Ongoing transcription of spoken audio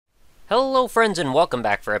Hello friends and welcome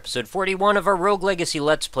back for episode 41 of our Rogue Legacy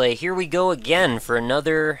Let's Play. Here we go again for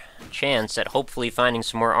another chance at hopefully finding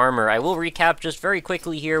some more armor. I will recap just very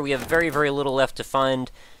quickly here. We have very little left to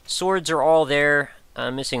find. Swords are all there.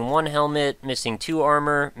 Missing one helmet, missing 2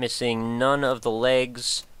 armor, missing none of the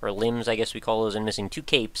legs, or limbs I guess we call those, and missing 2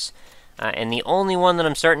 capes. And the only one that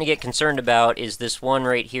I'm starting to get concerned about is this one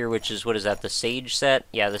right here, which is, what is that, the Sage set?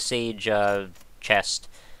 Yeah, the Sage chest.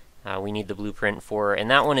 We need the blueprint for,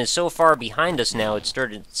 and that one is so far behind us now, it's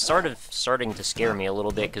starting to scare me a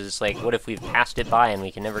little bit, because it's like, what if we've passed it by and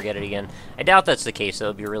we can never get it again? I doubt that's the case. That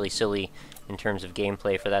would be really silly in terms of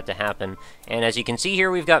gameplay for that to happen. And as you can see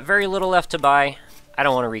here, we've got very little left to buy. I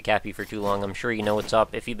don't want to recap you for too long. I'm sure you know what's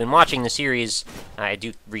up. If you've been watching the series, I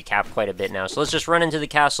do recap quite a bit now. So let's just run into the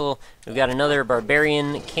castle. We've got another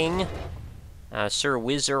barbarian king. Sir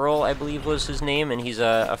Wizerl, I believe was his name, and he's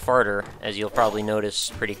a farter, as you'll probably notice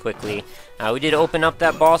pretty quickly. We did open up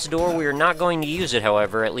that boss door. We are not going to use it,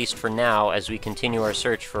 however, at least for now, as we continue our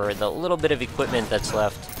search for the little bit of equipment that's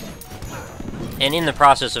left. And in the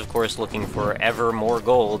process, of course, looking for ever more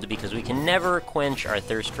gold, because we can never quench our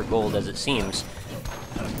thirst for gold, as it seems.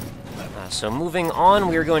 So moving on,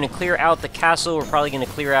 we are going to clear out the castle. We're probably going to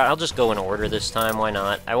clear out... I'll just go in order this time, why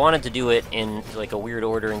not? I wanted to do it in like a weird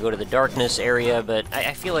order and go to the darkness area, but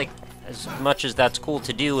I feel like as much as that's cool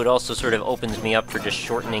to do, it also sort of opens me up for just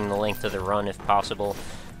shortening the length of the run if possible.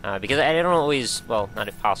 Because I don't always... well, not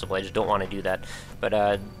if possible, I just don't want to do that. But,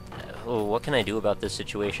 oh, what can I do about this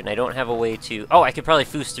situation? I don't have a way to... oh, I could probably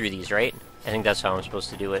foos through these, right? I think that's how I'm supposed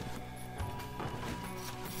to do it.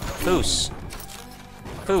 Foos.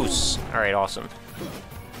 Foos. Alright, awesome.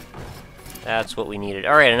 That's what we needed.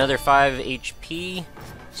 Alright, another 5 HP.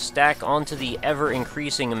 Stack onto the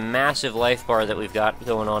ever-increasing massive life bar that we've got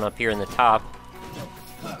going on up here in the top.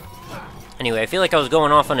 Anyway, I feel like I was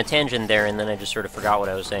going off on a tangent there, and then I just sort of forgot what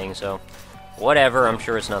I was saying, so... whatever, I'm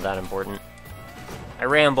sure it's not that important. I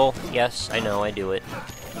ramble. Yes, I know, I do it.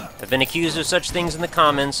 I've been accused of such things in the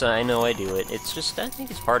comments. I know I do it. It's just, I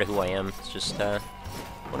think it's part of who I am. It's just,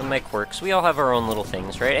 one of my quirks. We all have our own little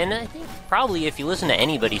things, right? And I think probably if you listen to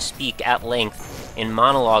anybody speak at length in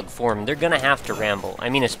monologue form, they're gonna have to ramble. I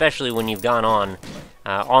mean, especially when you've gone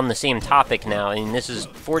on the same topic now. I mean, this is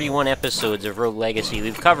 41 episodes of Rogue Legacy.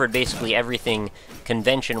 We've covered basically everything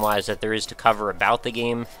convention-wise that there is to cover about the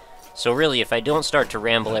game. So really, if I don't start to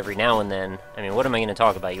ramble every now and then, I mean, what am I going to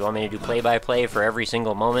talk about? You want me to do play-by-play for every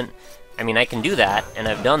single moment? I mean, I can do that, and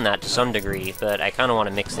I've done that to some degree, but I kind of want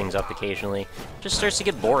to mix things up occasionally. It just starts to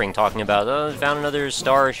get boring talking about, oh, found another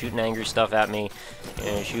star shooting angry stuff at me.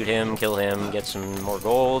 Shoot him, kill him, get some more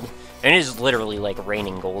gold. And it is literally like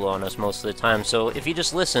raining gold on us most of the time, so if you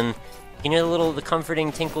just listen, you know, the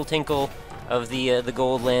comforting tinkle-tinkle of the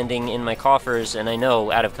gold landing in my coffers, and I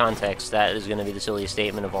know, out of context, that is going to be the silliest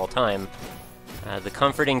statement of all time. The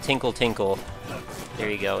comforting tinkle-tinkle. There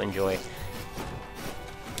you go, enjoy.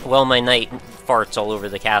 Well, my knight farts all over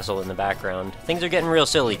the castle in the background. Things are getting real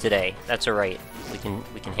silly today. That's alright. We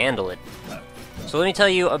can handle it. So let me tell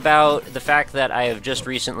you about the fact that I have just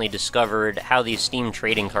recently discovered how these Steam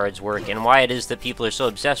trading cards work and why it is that people are so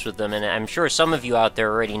obsessed with them. And I'm sure some of you out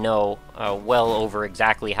there already know well over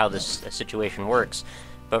exactly how this situation works.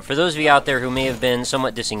 But for those of you out there who may have been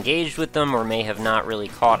somewhat disengaged with them or may have not really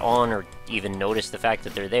caught on or even noticed the fact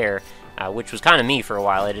that they're there, which was kind of me for a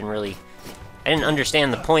while. I didn't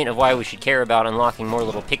understand the point of why we should care about unlocking more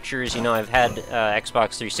little pictures. You know, I've had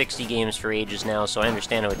Xbox 360 games for ages now, so I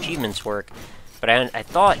understand how achievements work. But I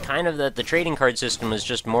thought kind of that the trading card system was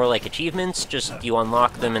just more like achievements, just you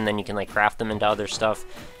unlock them and then you can like craft them into other stuff.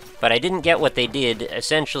 But I didn't get what they did,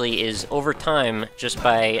 essentially, is over time, just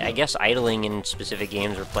by, I guess, idling in specific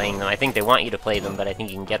games or playing them. I think they want you to play them, but I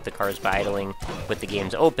think you can get the cards by idling with the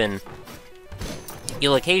games open.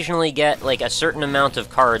 You'll occasionally get, like, a certain amount of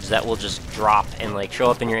cards that will just drop and, like, show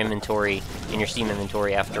up in your inventory, in your Steam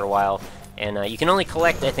inventory after a while. And you can only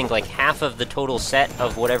collect, I think, like, half of the total set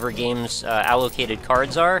of whatever game's allocated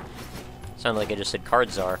cards are. Sounded like I just said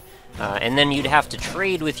cards are. And then you'd have to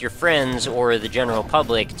trade with your friends or the general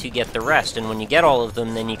public to get the rest. And when you get all of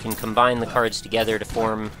them, then you can combine the cards together to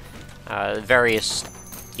form various,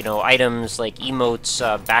 you know, items like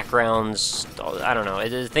emotes, backgrounds, I don't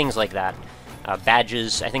know, things like that.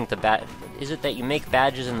 Badges, I think is it that you make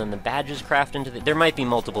badges and then the badges craft into there might be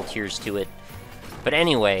multiple tiers to it. But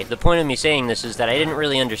anyway, the point of me saying this is that I didn't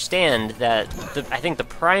really understand that I think the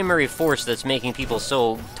primary force that's making people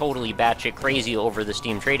so totally batshit crazy over the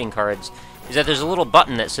Steam trading cards is that there's a little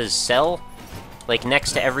button that says sell, like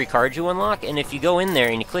next to every card you unlock, and if you go in there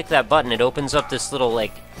and you click that button, it opens up this little,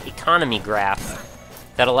 like, economy graph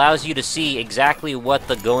that allows you to see exactly what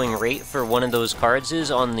the going rate for one of those cards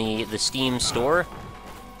is on the Steam store.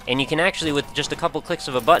 And you can actually, with just a couple clicks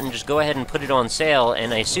of a button, just go ahead and put it on sale,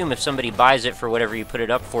 and I assume if somebody buys it for whatever you put it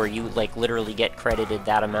up for, you, like, literally get credited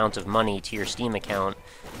that amount of money to your Steam account,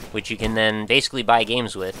 which you can then basically buy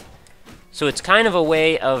games with. So it's kind of a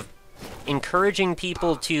way of encouraging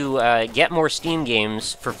people to get more Steam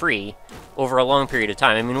games for free over a long period of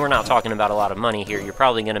time. I mean, we're not talking about a lot of money here. You're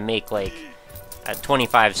probably going to make, like,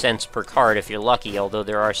 25 cents per card if you're lucky, although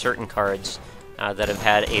there are certain cards that have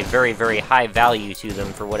had a very, very high value to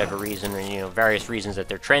them for whatever reason, or, you know, various reasons that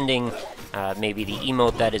they're trending. Maybe the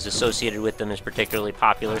emote that is associated with them is particularly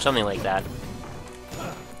popular, something like that.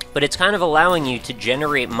 But it's kind of allowing you to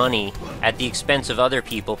generate money at the expense of other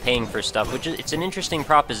people paying for stuff, which is, it's an interesting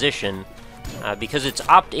proposition, because it's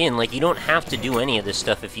opt-in. Like, you don't have to do any of this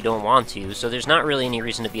stuff if you don't want to, so there's not really any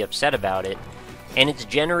reason to be upset about it. And it's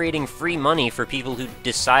generating free money for people who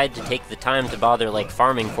decide to take the time to bother, like,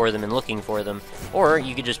 farming for them and looking for them. Or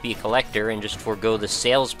you could just be a collector and just forego the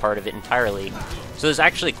sales part of it entirely. So there's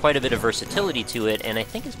actually quite a bit of versatility to it, and I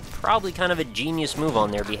think it's probably kind of a genius move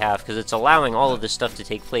on their behalf, because it's allowing all of this stuff to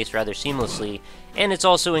take place rather seamlessly, and it's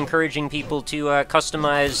also encouraging people to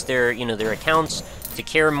customize their, you know, their accounts, to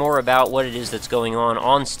care more about what it is that's going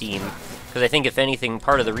on Steam. Because I think, if anything,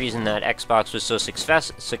 part of the reason that Xbox was so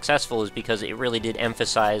successful is because it really did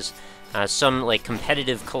emphasize some, like,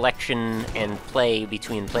 competitive collection and play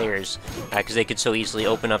between players, because they could so easily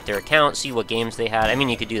open up their account, see what games they had. I mean,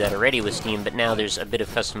 you could do that already with Steam, but now there's a bit of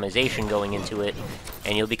customization going into it,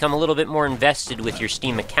 and you'll become a little bit more invested with your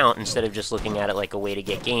Steam account instead of just looking at it like a way to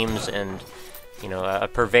get games and, you know, a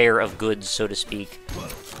purveyor of goods, so to speak.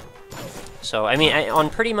 So, I mean, on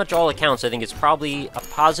pretty much all accounts, I think it's probably a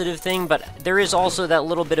positive thing, but there is also that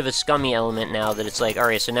little bit of a scummy element now that it's like,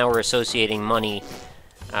 alright, so now we're associating money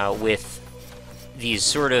with these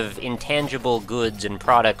sort of intangible goods and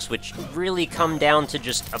products, which really come down to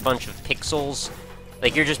just a bunch of pixels.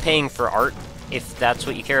 Like, you're just paying for art, if that's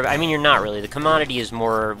what you care about. I mean, you're not really. The commodity is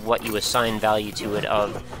more what you assign value to it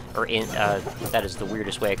of, or in, that is the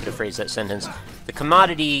weirdest way I could have phrased that sentence. The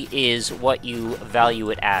commodity is what you value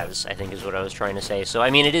it as, I think is what I was trying to say. So, I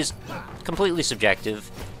mean, it is completely subjective.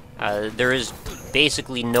 There is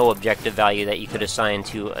basically no objective value that you could assign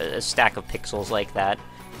to a stack of pixels like that.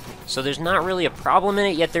 So there's not really a problem in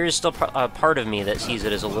it, yet there is still a part of me that sees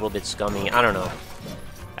it as a little bit scummy. I don't know.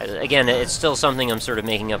 Again, it's still something I'm sort of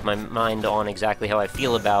making up my mind on exactly how I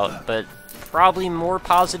feel about, but probably more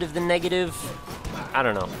positive than negative. I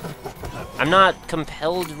don't know. I'm not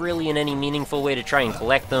compelled really in any meaningful way to try and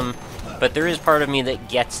collect them, but there is part of me that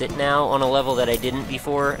gets it now on a level that I didn't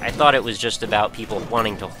before. I thought it was just about people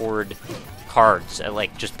wanting to hoard cards,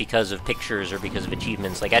 like, just because of pictures or because of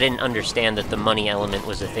achievements. Like, I didn't understand that the money element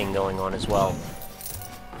was a thing going on as well.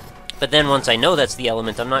 But then once I know that's the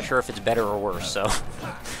element, I'm not sure if it's better or worse, so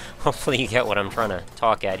hopefully you get what I'm trying to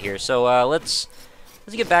talk at here. So let's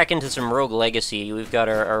get back into some Rogue Legacy. We've got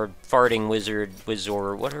our farting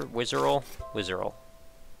Wizarl,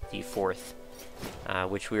 the fourth,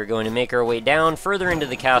 which we are going to make our way down further into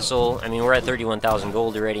the castle. I mean, we're at 31,000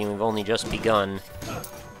 gold already, and we've only just begun.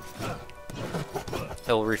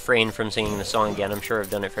 I will refrain from singing the song again. I'm sure I've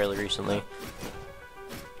done it fairly recently.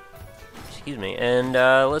 Excuse me. And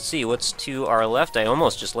let's see, what's to our left? I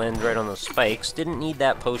almost just landed right on those spikes. Didn't need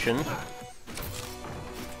that potion.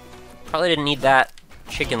 Probably didn't need that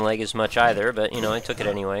chicken leg as much either, but, you know, I took it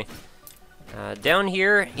anyway. Down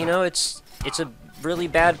here, you know, it's a really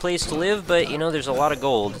bad place to live, but, you know, there's a lot of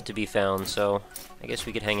gold to be found, so I guess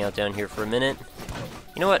we could hang out down here for a minute.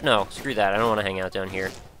 You know what? No, screw that. I don't want to hang out down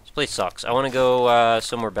here. This place sucks. I want to go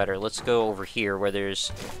somewhere better. Let's go over here where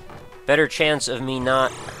there's better chance of me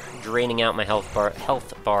not draining out my health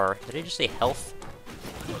bar. Did I just say health?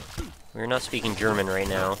 We're not speaking German right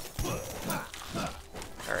now.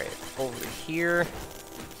 Alright, over here.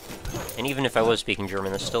 And even if I was speaking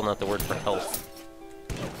German, that's still not the word for health.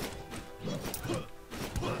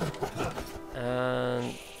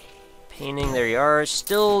 Painting, there you are.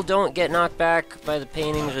 Still don't get knocked back by the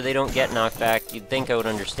paintings, or they don't get knocked back. You'd think I would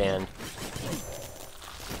understand.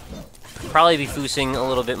 Probably be foosing a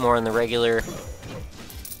little bit more on the regular.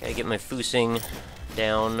 Gotta get my foosing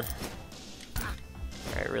down.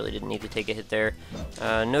 Alright, really didn't need to take a hit there.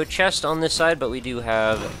 No chest on this side, but we do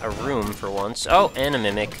have a room for once. Oh, and a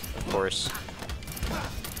mimic, of course.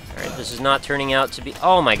 Alright, this is not turning out to be...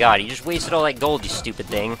 Oh my god, you just wasted all that gold, you stupid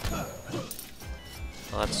thing.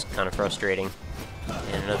 Well, that's kind of frustrating.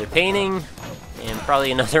 And another painting. And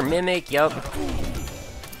probably another mimic, yup.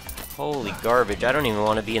 Holy garbage, I don't even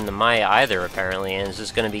want to be in the Maya either, apparently. And is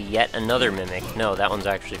this going to be yet another mimic? No, that one's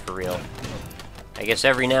actually for real. I guess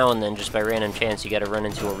every now and then, just by random chance, you gotta run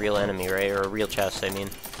into a real enemy, right? Or a real chest, I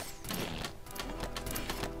mean.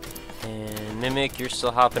 And Mimic, you're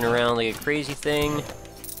still hopping around like a crazy thing.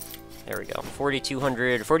 There we go.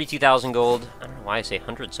 42,000 gold. I don't know why I say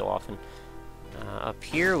 100 so often. Up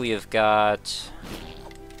here, we have got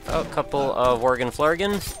a couple of Worgen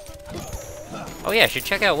Flargen. Oh yeah, I should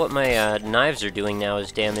check out what my knives are doing now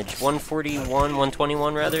as damage.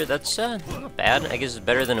 121 rather. That's not bad. I guess it's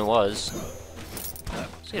better than it was.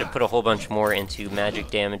 Just gotta put a whole bunch more into magic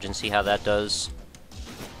damage and see how that does.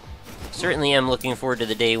 Certainly am looking forward to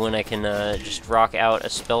the day when I can just rock out a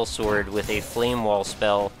spell sword with a flame wall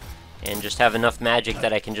spell and just have enough magic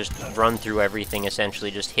that I can just run through everything, essentially,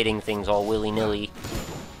 just hitting things all willy-nilly.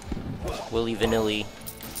 Willy-vanilly,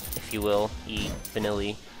 if you will.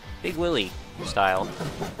 E-vanilly. Big Willy style.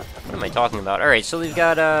 What am I talking about? Alright, so we've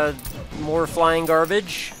got more flying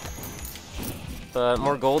garbage, but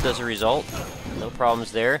more gold as a result. No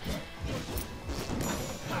problems there.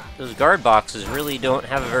 Those guard boxes really don't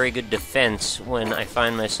have a very good defense when I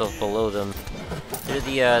find myself below them.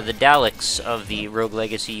 They're the Daleks of the Rogue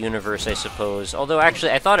Legacy universe, I suppose. Although,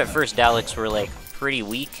 actually, I thought at first Daleks were, like, pretty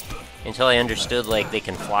weak, until I understood, like, they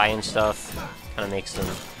can fly and stuff. Kind of makes them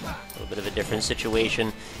a little bit of a different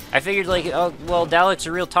situation. I figured, like, oh, well, Daleks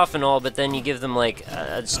are real tough and all, but then you give them, like,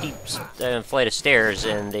 a steep flight of stairs,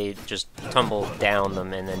 and they just tumble down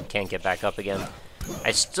them and then can't get back up again.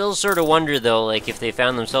 I still sort of wonder, though, like, if they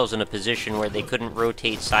found themselves in a position where they couldn't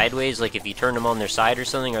rotate sideways, like if you turned them on their side or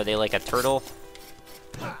something, are they like a turtle?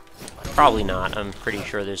 Probably not. I'm pretty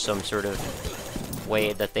sure there's some sort of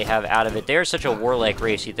way that they have out of it. They're such a warlike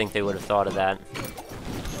race, you'd think they would have thought of that.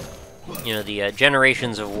 You know, the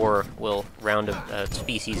generations of war will round a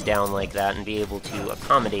species down like that and be able to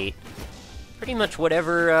accommodate pretty much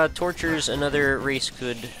whatever tortures another race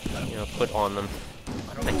could, you know, put on them.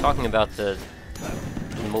 What am I talking about? The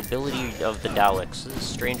mobility of the Daleks. This is the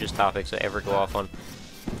strangest topics I ever go off on.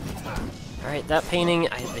 Alright, that painting,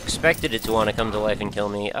 I expected it to want to come to life and kill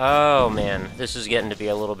me. Oh man, this is getting to be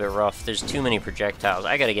a little bit rough. There's too many projectiles.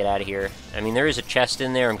 I gotta get out of here. I mean, there is a chest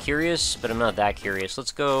in there. I'm curious, but I'm not that curious.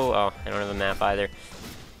 Let's go... Oh, I don't have a map either.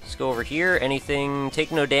 Let's go over here. Anything...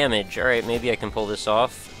 Take no damage. Alright, maybe I can pull this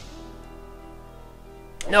off.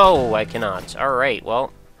 No, I cannot. Alright,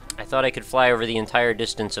 well, I thought I could fly over the entire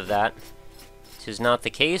distance of that. 'Tis not the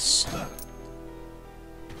case.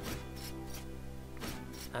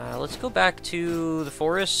 Let's go back to the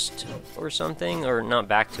forest or something. Or not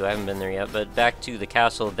back to, I haven't been there yet, but back to the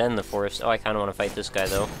castle, then the forest. Oh, I kind of want to fight this guy,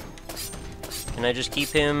 though. Can I just keep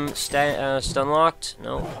him stun-locked?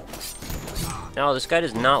 No. No, this guy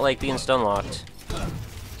does not like being stun-locked.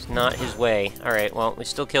 It's not his way. Alright, well, we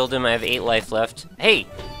still killed him. I have 8 life left. Hey!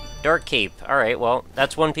 Dark Cape. Alright, well,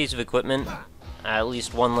 that's one piece of equipment. At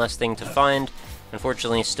least one less thing to find.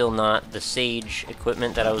 Unfortunately, still not the Sage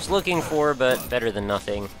equipment that I was looking for, but better than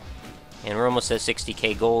nothing. And we're almost at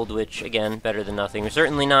 60k gold, which, again, better than nothing. We're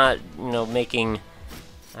certainly not, you know, making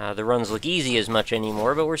the runs look easy as much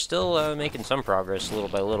anymore, but we're still making some progress, little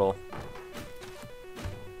by little.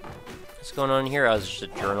 What's going on here? Oh, it's just a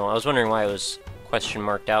journal. I was wondering why it was question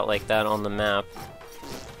marked out like that on the map.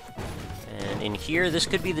 And in here, this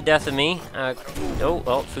could be the death of me. Oh,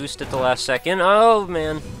 well, Foost at the last second. Oh,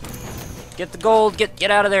 man. Get the gold! Get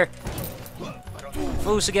out of there!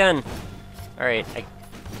 Foos again! Alright, I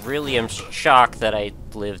really am shocked that I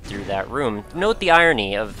lived through that room. Note the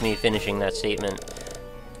irony of me finishing that statement.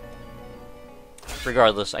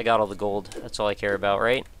 Regardless, I got all the gold. That's all I care about,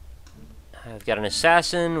 right? I've got an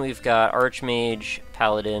assassin, we've got archmage,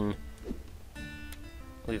 paladin.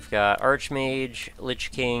 We've got archmage,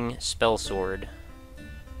 lich king, spell sword.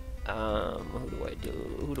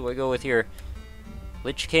 Who do I go with here?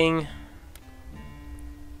 Lich king.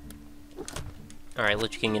 Alright,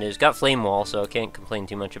 Lich King it is. Got Flame Wall, so can't complain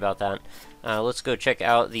too much about that. Let's go check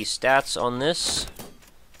out the stats on this.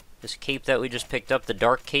 This cape that we just picked up, the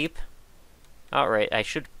Dark Cape. Alright, I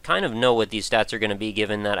should kind of know what these stats are going to be,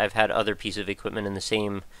 given that I've had other pieces of equipment in the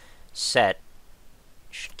same set.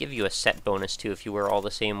 Should give you a set bonus, too, if you wear all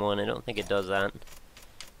the same one. I don't think it does that.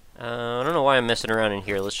 I don't know why I'm messing around in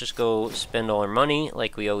here. Let's just go spend all our money,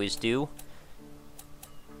 like we always do.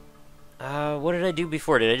 What did I do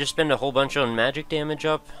before? Did I just spend a whole bunch on magic damage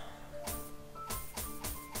up?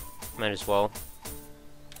 Might as well.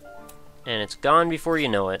 And it's gone before you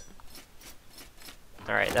know it.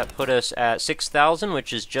 Alright, that put us at 6,000,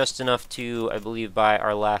 which is just enough to, I believe, buy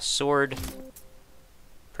our last sword.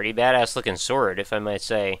 Pretty badass looking sword, if I might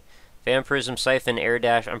say. Vampirism, Siphon, Air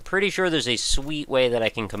Dash. I'm pretty sure there's a sweet way that I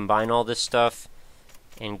can combine all this stuff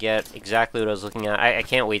and get exactly what I was looking at. I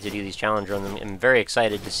can't wait to do these challenge runs. I'm very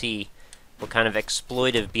excited to see what kind of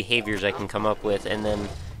exploitive behaviors I can come up with, and then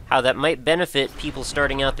how that might benefit people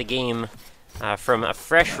starting out the game from a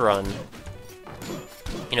fresh run.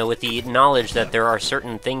 You know, with the knowledge that there are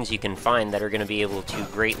certain things you can find that are going to be able to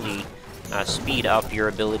greatly speed up your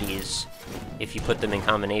abilities if you put them in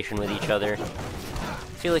combination with each other.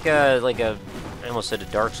 I feel like I almost said a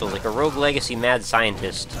Dark Souls, like a Rogue Legacy mad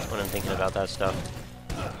scientist when I'm thinking about that stuff.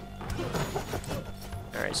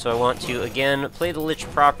 Alright, so I want to, again, play the Lich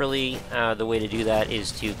properly. The way to do that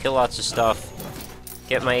is to kill lots of stuff,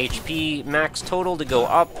 get my HP max total to go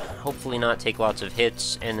up, hopefully not take lots of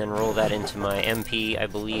hits, and then roll that into my MP, I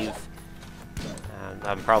believe.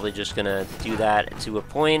 I'm probably just gonna do that to a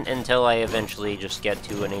point until I eventually just get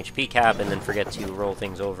to an HP cap and then forget to roll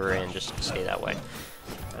things over and just stay that way.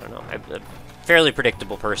 I don't know. I'm a fairly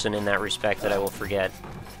predictable person in that respect, that I will forget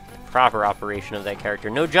the proper operation of that character.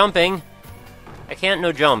 No jumping! I can't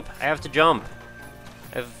no jump. I have to jump.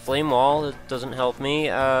 I have Flame Wall. That doesn't help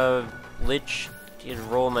me. Lich, you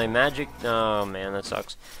roll my magic. Oh man, that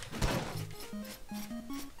sucks.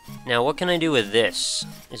 Now, what can I do with this?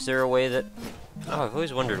 Is there a way that... Oh, I've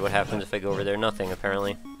always wondered what happens if I go over there. Nothing,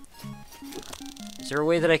 apparently. Is there a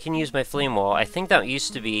way that I can use my Flame Wall? I think that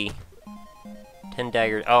used to be 10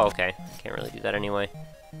 daggers. Oh, okay. I can't really do that anyway.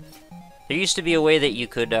 There used to be a way that you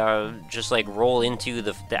could just, like, roll into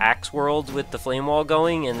the axe world with the Flame Wall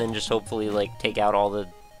going, and then just hopefully, like, take out all the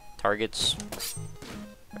targets.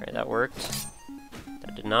 Alright, that worked.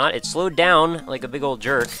 That did not. It slowed down like a big old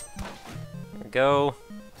jerk. There we go.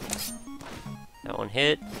 That one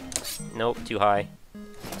hit. Nope, too high.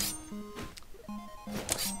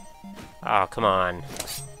 Oh, come on.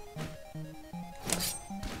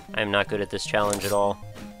 I'm not good at this challenge at all.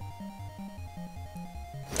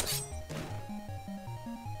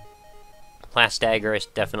 Last dagger, I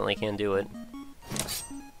definitely can do it.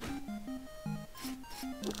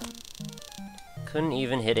 Couldn't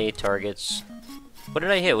even hit 8 targets. What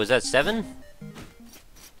did I hit? Was that 7?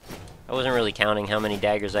 I wasn't really counting how many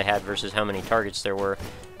daggers I had versus how many targets there were.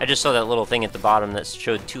 I just saw that little thing at the bottom that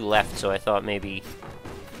showed 2 left, so I thought maybe...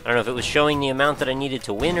 I don't know if it was showing the amount that I needed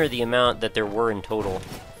to win or the amount that there were in total.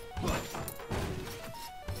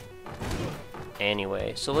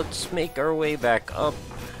 Anyway, so let's make our way back up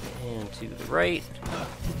and to the right.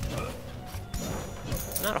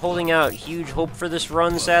 Not holding out huge hope for this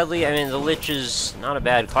run, sadly. I mean, the Lich is not a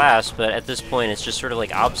bad class, but at this point it's just sort of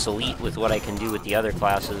like obsolete with what I can do with the other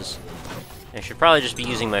classes. I should probably just be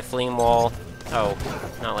using my Flame Wall. Oh,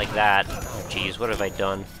 not like that. Oh, jeez, what have I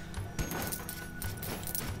done?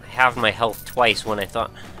 I halved my health twice when I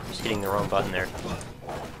thought I was hitting the wrong button there.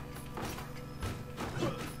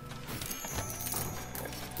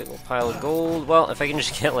 Big old pile of gold. Well, if I can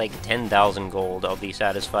just get like 10,000 gold, I'll be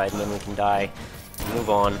satisfied, and then we can die and move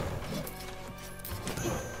on.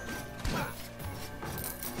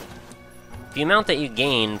 The amount that you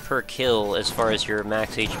gain per kill as far as your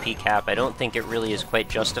max HP cap, I don't think it really is quite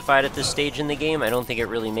justified at this stage in the game. I don't think it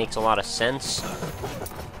really makes a lot of sense.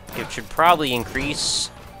 It should probably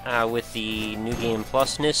increase with the New Game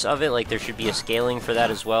Plus-ness of it. Like, there should be a scaling for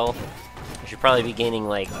that as well. I should probably be gaining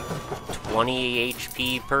like 20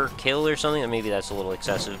 HP per kill or something. Maybe that's a little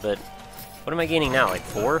excessive, but what am I gaining now? Like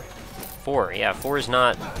 4? 4, yeah, 4 is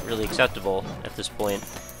not really acceptable at this point.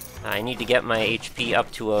 I need to get my HP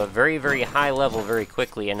up to a very, very high level very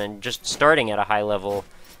quickly, and then just starting at a high level,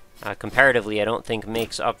 comparatively, I don't think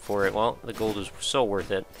makes up for it. Well, the gold is so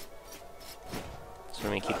worth it. That's what I'm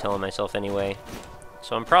going to keep telling myself anyway.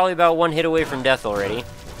 So I'm probably about 1 hit away from death already.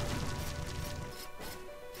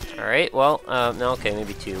 Alright, well, no, okay,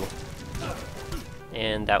 maybe 2.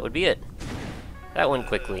 And that would be it. That went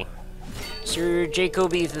quickly. Sir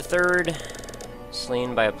Jacoby III,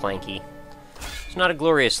 slain by a planky. It's not a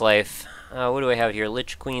glorious life. What do I have here?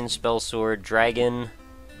 Lich Queen, Spell Sword, Dragon,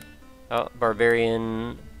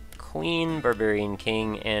 Barbarian Queen, Barbarian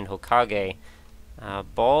King, and Hokage.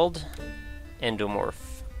 Bald,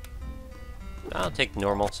 Endomorph. I'll take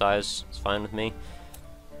normal size. It's fine with me.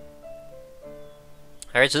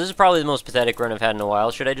 Alright, so this is probably the most pathetic run I've had in a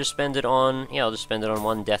while. Should I just spend it on... Yeah, I'll just spend it on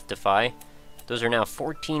 1 Death Defy. Those are now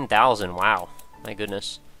 14,000. Wow. My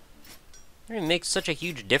goodness. It makes such a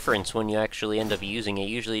huge difference when you actually end up using it.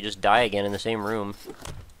 You usually just die again in the same room.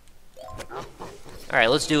 Alright,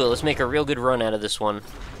 let's do it. Let's make a real good run out of this one.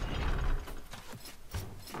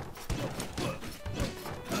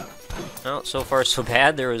 Well, so far so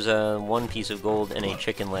bad. There was 1 piece of gold and a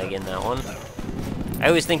chicken leg in that one. I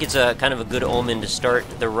always think it's a kind of a good omen to start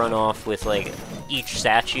the run off with, like, each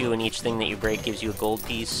statue and each thing that you break gives you a gold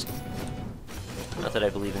piece. Not that I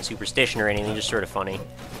believe in superstition or anything, just sort of funny.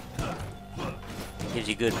 Gives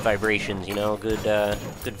you good vibrations, you know, good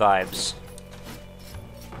vibes.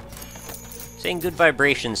 Saying good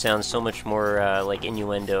vibration sounds so much more like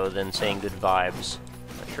innuendo than saying good vibes.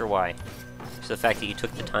 Not sure why. It's the fact that you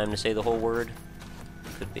took the time to say the whole word?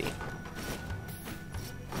 Could be.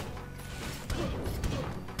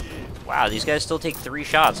 Wow, these guys still take 3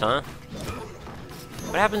 shots, huh?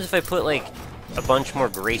 What happens if I put, like, a bunch more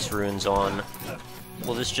grace runes on?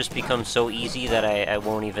 Will this just become so easy that I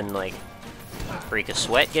won't even, like, break a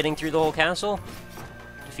sweat getting through the whole castle?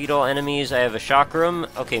 Defeat all enemies, I have a chakram.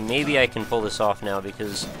 Okay, maybe I can pull this off now,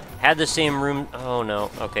 because I had the same room... Oh, no.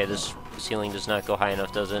 Okay, this ceiling does not go high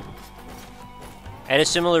enough, does it? I had a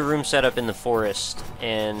similar room setup in the forest,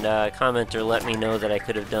 and a commenter let me know that I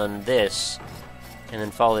could have done this, and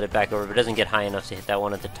then followed it back over, but it doesn't get high enough to hit that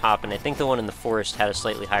one at the top, and I think the one in the forest had a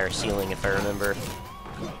slightly higher ceiling, if I remember.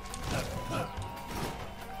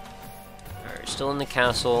 Alright, still in the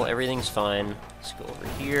castle, everything's fine. Let's go over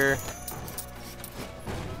here.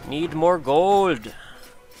 Need more gold!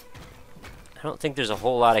 I don't think there's a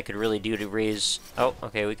whole lot I could really do to raise... Oh,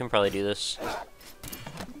 okay, we can probably do this.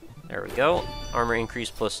 There we go. Armor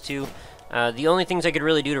increase +2. The only things I could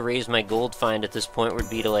really do to raise my gold find at this point would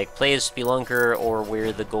be to, like, play as Spelunker or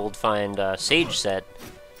wear the gold find Sage set.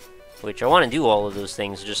 Which I want to do all of those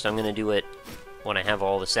things, just I'm going to do it when I have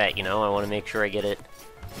all the set, you know? I want to make sure I get it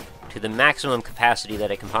to the maximum capacity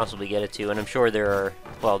that I can possibly get it to, and I'm sure there are...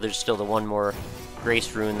 Well, there's still the one more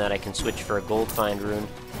Grace rune that I can switch for a gold find rune.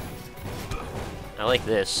 I like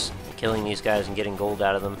this. Killing these guys and getting gold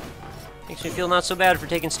out of them. Makes me feel not so bad for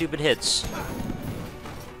taking stupid hits.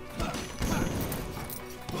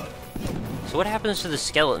 So what happens to the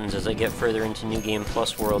skeletons as I get further into New Game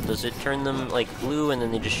Plus world? Does it turn them like blue and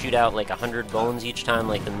then they just shoot out like 100 bones each time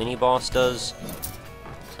like the mini-boss does?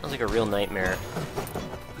 Sounds like a real nightmare.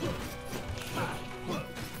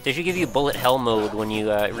 They should give you bullet hell mode when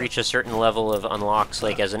you reach a certain level of unlocks,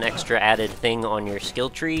 like as an extra added thing on your skill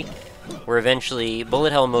tree, where eventually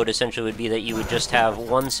bullet hell mode essentially would be that you would just have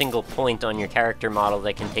one single point on your character model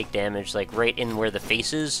that can take damage, like right in where the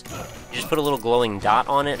face is. You just put a little glowing dot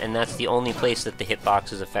on it, and that's the only place that the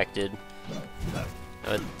hitbox is affected.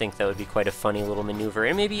 I would think that would be quite a funny little maneuver.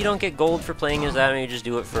 And maybe you don't get gold for playing as that, maybe you just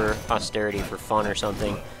do it for posterity, for fun or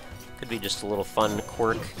something. Could be just a little fun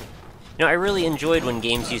quirk. You know, I really enjoyed when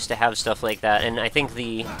games used to have stuff like that, and I think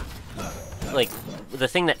the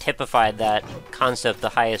thing that typified that concept the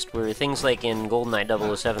highest were things like in GoldenEye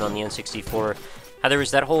 007 on the N64, how there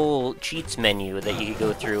was that whole cheats menu that you could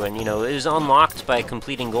go through, and, you know, it was unlocked by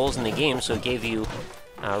completing goals in the game, so it gave you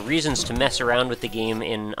reasons to mess around with the game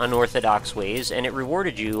in unorthodox ways, and it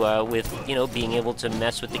rewarded you with, you know, being able to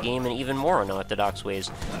mess with the game in even more unorthodox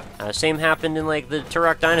ways. Same happened in, like, the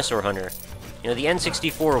Turok Dinosaur Hunter. You know, the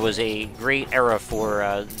N64 was a great era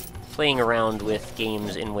for playing around with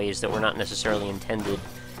games in ways that were not necessarily intended.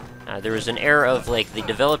 There was an era of, like, the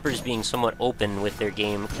developers being somewhat open with their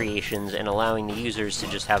game creations and allowing the users to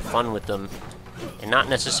just have fun with them, and not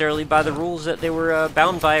necessarily by the rules that they were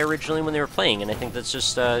bound by originally when they were playing, and I think that's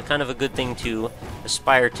just kind of a good thing to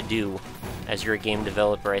aspire to do as you're a game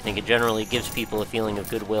developer. I think it generally gives people a feeling of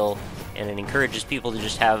goodwill, and it encourages people to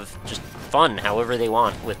just have just fun however they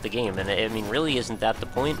want with the game, and I mean, really, isn't that the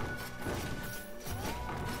point?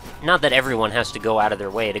 Not that everyone has to go out of their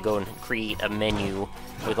way to go and create a menu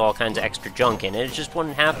with all kinds of extra junk in it, it's just when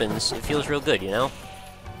it happens, it feels real good, you know?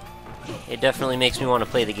 It definitely makes me want to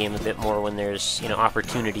play the game a bit more when there's, you know,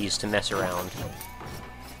 opportunities to mess around.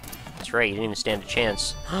 That's right, you didn't even stand a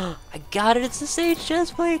chance. I got it, it's the Sage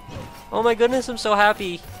chestplate! Oh my goodness, I'm so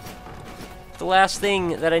happy! The last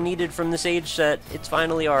thing that I needed from the Sage set, it's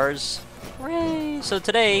finally ours. Hooray! So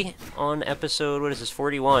today, on episode, what is this,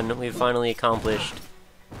 41, we've finally accomplished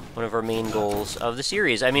one of our main goals of the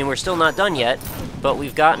series. I mean, we're still not done yet, but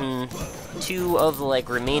we've gotten 2 of the, like,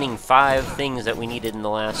 remaining 5 things that we needed in the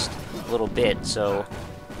last little bit, so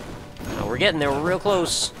we're getting there, we're real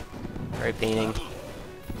close. Alright, painting.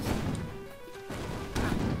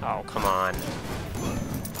 Oh, come on.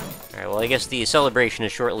 Alright, well, I guess the celebration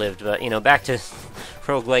is short-lived, but, you know, back to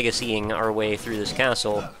Rogue Legacying our way through this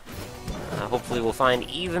castle. Hopefully we'll find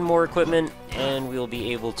even more equipment, and we'll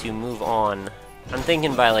be able to move on. I'm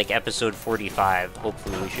thinking by, like, episode 45,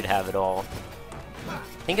 hopefully we should have it all.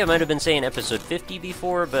 I think I might have been saying episode 50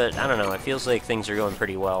 before, but I don't know, it feels like things are going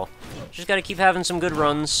pretty well. Just gotta keep having some good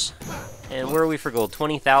runs. And where are we for gold?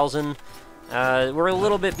 20,000? We're a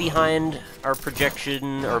little bit behind our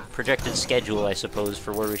projection, or projected schedule, I suppose,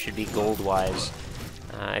 for where we should be gold-wise.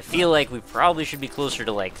 I feel like we probably should be closer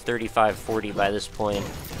to, like, 35, 40 by this point.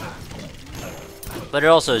 But it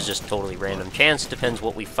also is just totally random chance, depends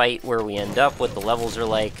what we fight, where we end up, what the levels are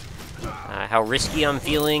like, how risky I'm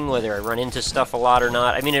feeling, whether I run into stuff a lot or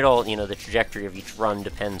not. I mean, it all, you know, the trajectory of each run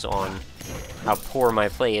depends on how poor my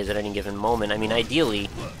play is at any given moment. I mean, ideally,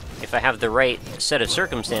 if I have the right set of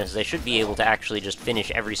circumstances, I should be able to actually just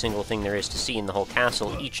finish every single thing there is to see in the whole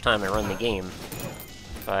castle each time I run the game.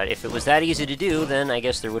 But if it was that easy to do, then I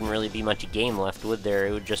guess there wouldn't really be much game left, would there?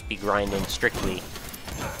 It would just be grinding strictly.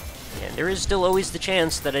 And there is still always the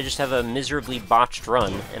chance that I just have a miserably botched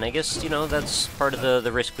run, and I guess, you know, that's part of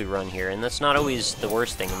the risk we run here, and that's not always the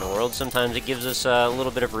worst thing in the world. Sometimes it gives us a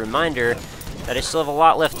little bit of a reminder that I still have a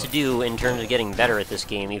lot left to do in terms of getting better at this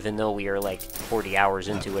game, even though we are like 40 hours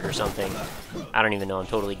into it or something. I don't even know, I'm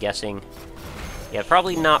totally guessing. Yeah,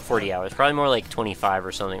 probably not 40 hours, probably more like 25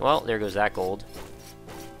 or something. Well, there goes that gold.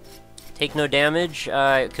 Take no damage.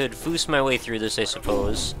 I could foos my way through this, I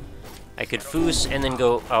suppose. I could foos and then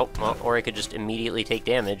go, oh, well, or I could just immediately take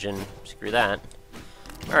damage and screw that.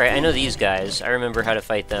 Alright, I know these guys. I remember how to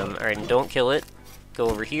fight them. Alright, and don't kill it. Go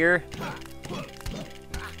over here.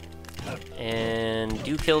 And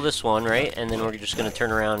do kill this one, right? And then we're just going to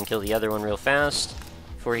turn around and kill the other one real fast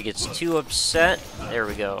before he gets too upset. There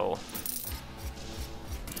we go.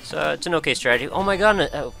 So, it's an okay strategy. Oh my god,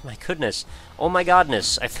 oh my goodness. Oh my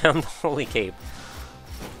godness, I found the Holy Cape.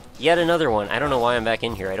 Yet another one. I don't know why I'm back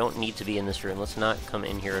in here. I don't need to be in this room. Let's not come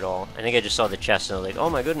in here at all. I think I just saw the chest and I was like, oh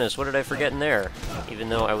my goodness, what did I forget in there? Even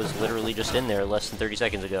though I was literally just in there less than 30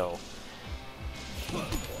 seconds ago.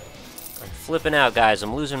 I'm flipping out, guys.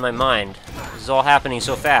 I'm losing my mind. This is all happening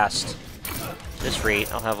so fast. At this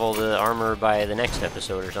rate, I'll have all the armor by the next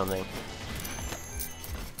episode or something.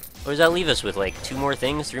 What does that leave us with? Like 2 more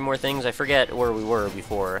things? 3 more things? I forget where we were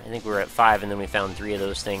before. I think we were at 5 and then we found 3 of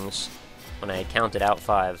those things when I had counted out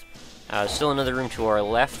 5. Still another room to our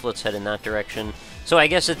left. Let's head in that direction. So I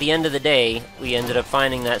guess at the end of the day, we ended up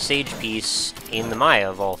finding that sage piece in the Maya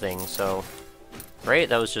of all things, so... Right?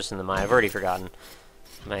 That was just in the Maya. I've already forgotten.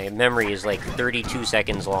 My memory is like 32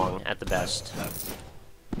 seconds long at the best.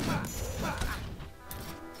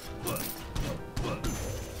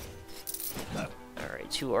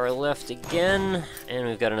 Alright, to our left again. And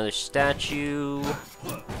we've got another statue.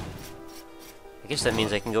 I guess that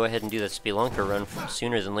means I can go ahead and do that Spelunker run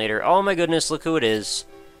sooner than later. Oh my goodness, look who it is.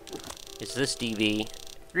 It's this DB.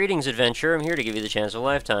 Greetings, adventure. I'm here to give you the chance of a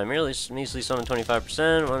lifetime. Merely measly summon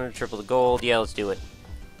 25%. Want to triple the gold. Yeah, let's do it.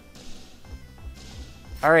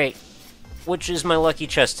 Alright. Which is my lucky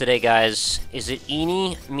chest today, guys? Is it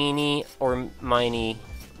Eeny, Meeny, or Miny,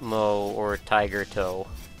 Mo, or Tiger Toe?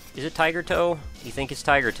 Is it Tiger Toe? You think it's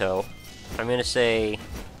Tiger Toe? I'm gonna say...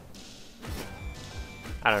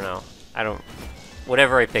 I don't know.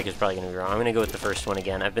 Whatever I pick is probably going to be wrong. I'm going to go with the first one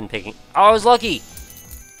again. I've been picking... Oh, I was lucky!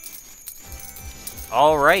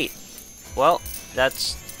 Alright. Well,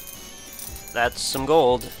 that's some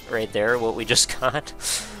gold right there, what we just got.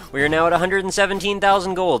 We are now at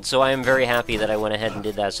 117,000 gold, so I am very happy that I went ahead and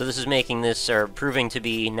did that. So this is making this, or proving to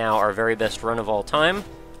be now our very best run of all time.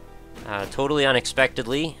 Totally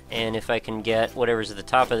unexpectedly, and if I can get whatever's at the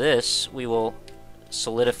top of this, we will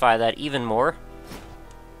solidify that even more.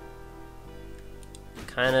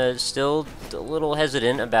 Kind of still a little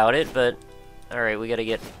hesitant about it, but alright, we gotta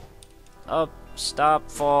get up,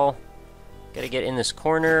 stop, fall. Gotta get in this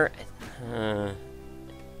corner. I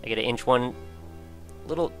gotta inch one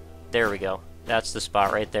little... There we go. That's the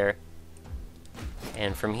spot right there.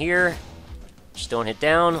 And from here, just don't hit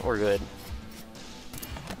down, we're good.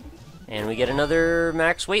 And we get another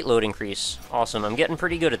max weight load increase. Awesome, I'm getting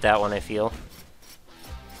pretty good at that one, I feel.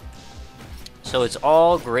 So it's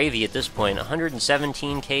all gravy at this point.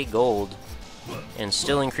 117k gold. And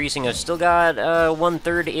still increasing. I've still got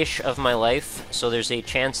 1/3-ish of my life, so there's a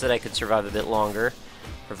chance that I could survive a bit longer,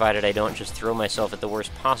 provided I don't just throw myself at the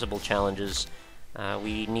worst possible challenges.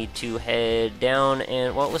 We need to head down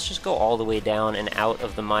and, well, let's just go all the way down and out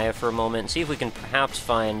of the Maya for a moment and see if we can perhaps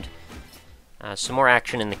find some more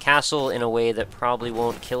action in the castle in a way that probably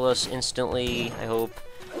won't kill us instantly, I hope.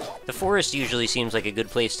 The forest usually seems like a good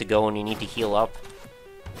place to go when you need to heal up.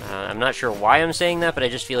 I'm not sure why I'm saying that, but I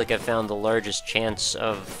just feel like I've found the largest chance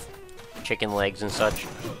of chicken legs and such.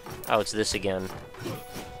 Oh, it's this again.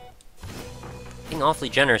 Being awfully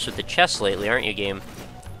generous with the chests lately, aren't you, game?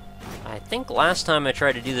 I think last time I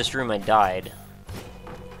tried to do this room I died.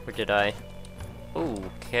 Or did I?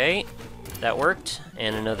 Okay, that worked.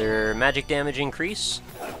 And another magic damage increase.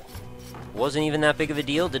 Wasn't even that big of a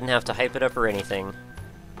deal, didn't have to hype it up or anything.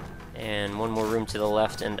 And one more room to the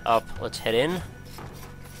left and up. Let's head in.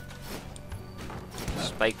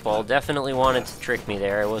 Spike ball definitely wanted to trick me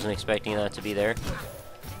there. I wasn't expecting that to be there.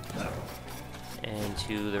 And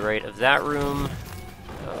to the right of that room,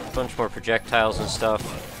 a bunch more projectiles and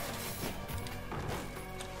stuff.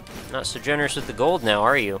 Not so generous with the gold now,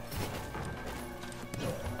 are you?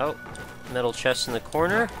 Oh, metal chest in the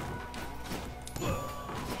corner.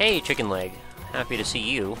 Hey, chicken leg. Happy to see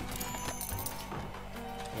you.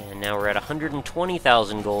 And now we're at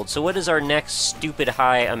 120,000 gold. So what is our next stupid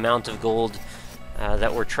high amount of gold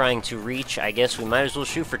that we're trying to reach? I guess we might as well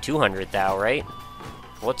shoot for 200 thou, right?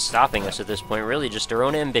 What's stopping us at this point? Really, just our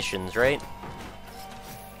own ambitions, right?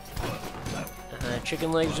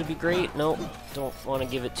 Chicken legs would be great. Nope, don't want to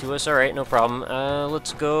give it to us. Alright, no problem.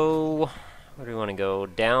 Let's go... Where do we want to go?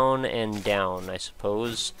 Down and down, I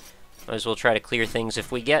suppose. Might as well try to clear things.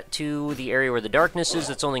 If we get to the area where the darkness is,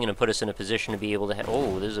 that's only going to put us in a position to be able to...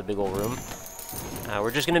 Oh, this is a big old room. We're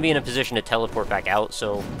just going to be in a position to teleport back out,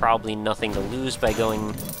 so probably nothing to lose by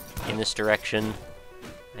going in this direction.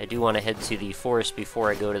 I do want to head to the forest before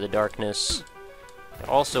I go to the darkness. I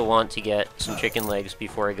also want to get some chicken legs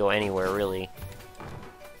before I go anywhere, really.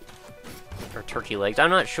 Or turkey legs. I'm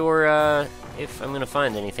not sure if I'm going to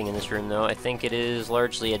find anything in this room, though. I think it is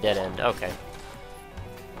largely a dead end. Okay.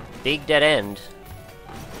 Big dead end.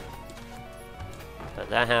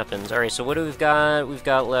 But that happens. Alright, so what do we've got? We've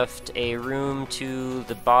got left a room to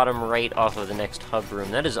the bottom right off of the next hub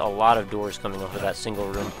room. That is a lot of doors coming off of that single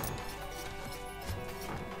room.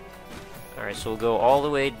 Alright, so we'll go all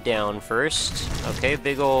the way down first. Okay,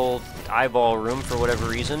 big old eyeball room for whatever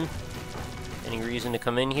reason. Any reason to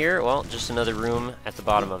come in here? Well, just another room at the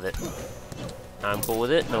bottom of it. I'm cool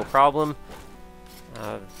with it, no problem.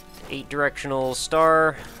 8-directional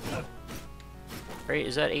star. Right,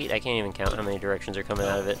 is that 8? I can't even count how many directions are coming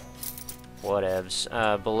out of it.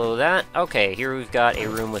 Whatevs. Below that, okay, here we've got a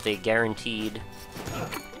room with a guaranteed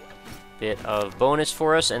bit of bonus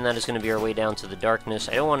for us, and that is going to be our way down to the darkness.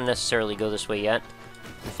 I don't want to necessarily go this way yet.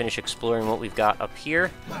 Finish exploring what we've got up here.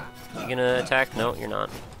 You gonna attack? No, you're not.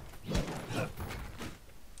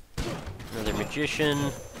 Another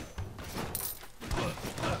magician.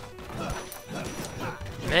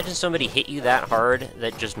 Imagine somebody hit you that hard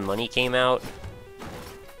that just money came out.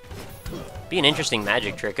 Be an interesting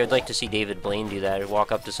magic trick. I'd like to see David Blaine do that. I'd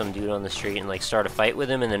walk up to some dude on the street and like start a fight with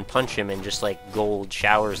him and then punch him and just like gold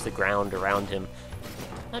showers the ground around him.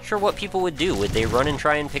 Not sure what people would do. Would they run and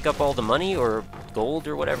try and pick up all the money or gold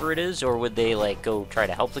or whatever it is? Or would they like go try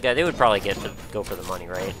to help the guy? They would probably go for the money,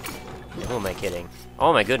 right? Who am I kidding?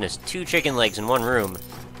 Oh my goodness, 2 chicken legs in one room.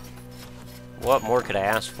 What more could I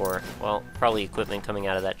ask for? Well, probably equipment coming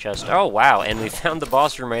out of that chest. Oh, wow, and we found the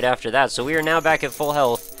boss room right after that. So we are now back at full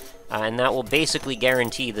health, and that will basically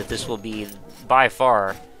guarantee that this will be, by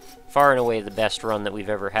far and away, the best run that we've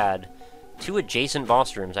ever had. 2 adjacent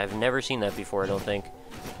boss rooms. I've never seen that before, I don't think.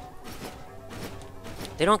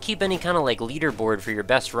 They don't keep any kind of, like, leaderboard for your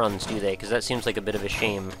best runs, do they? Because that seems like a bit of a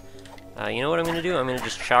shame. You know what I'm going to do? I'm going to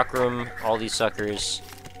just chakram all these suckers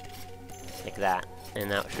like that,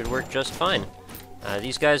 and that should work just fine.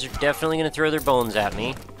 These guys are definitely going to throw their bones at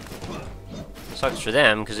me. Sucks for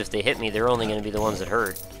them, because if they hit me, they're only going to be the ones that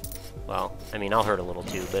hurt. Well, I mean, I'll hurt a little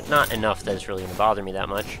too, but not enough that it's really going to bother me that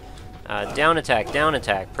much. Down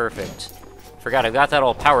attack, perfect. Forgot, I've got that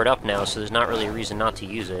all powered up now, so there's not really a reason not to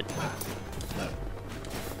use it.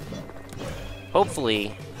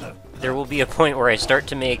 Hopefully, there will be a point where I start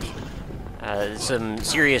to make some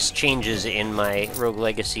serious changes in my Rogue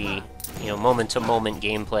Legacy, you know, moment-to-moment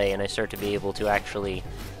gameplay, and I start to be able to actually,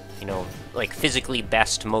 you know, like, physically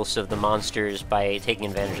best most of the monsters by taking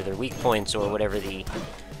advantage of their weak points, or whatever the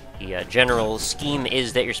general scheme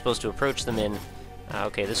is that you're supposed to approach them in.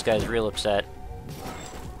 Okay, this guy's real upset.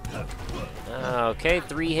 Okay,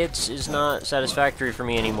 3 hits is not satisfactory for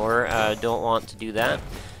me anymore. Don't want to do that.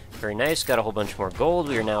 Very nice, got a whole bunch more gold.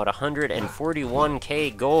 We are now at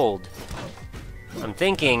 141k gold. I'm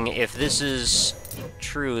thinking, if this is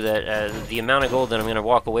true, that the amount of gold that I'm going to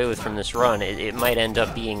walk away with from this run, it might end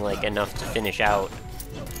up being like enough to finish out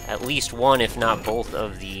at least one, if not both,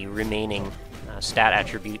 of the remaining stat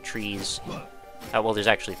attribute trees. Well, there's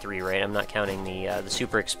actually 3, right? I'm not counting the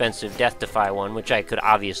super expensive Death Defy one, which I could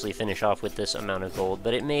obviously finish off with this amount of gold,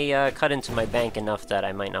 but it may cut into my bank enough that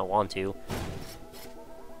I might not want to.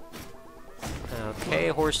 Okay,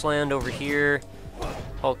 Horseland over here.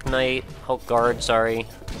 Hulk Knight, Hulk Guard, sorry.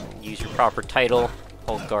 Use your proper title,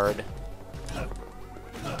 Hulk Guard.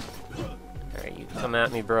 Alright, you come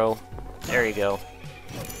at me, bro. There you go.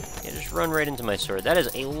 Yeah, just run right into my sword. That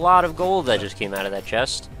is a lot of gold that just came out of that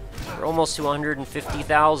chest. We're almost to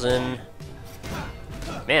 150,000.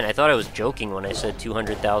 Man, I thought I was joking when I said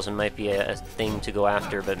 200,000 might be a thing to go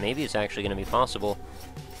after, but maybe it's actually going to be possible.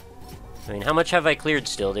 I mean, how much have I cleared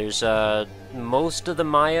still? There's most of the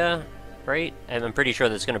Maya, right? And I'm pretty sure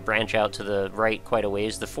that's going to branch out to the right quite a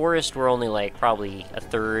ways. The forest, we're only like probably a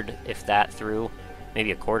third, if that, through.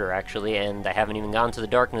 Maybe a quarter, actually, and I haven't even gone to the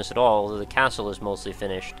darkness at all, although the castle is mostly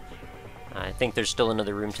finished. I think there's still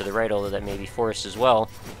another room to the right, although that may be forest as well.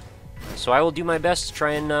 So I will do my best to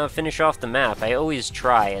try and finish off the map. I always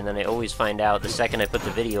try, and then I always find out the second I put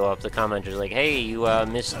the video up, the commenters are like, hey, you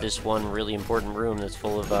missed this one really important room that's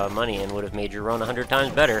full of money and would have made your run 100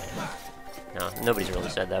 times better. No, nobody's really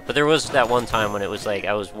said that. But there was that one time when it was like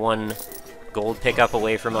I was one gold pickup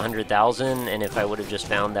away from 100,000, and if I would have just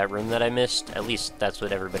found that room that I missed, at least that's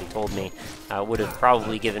what everybody told me, would have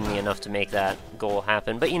probably given me enough to make that goal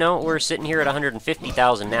happen. But, you know, we're sitting here at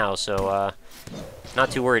 150,000 now, so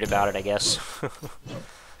not too worried about it, I guess.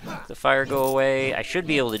 The fire go away. I should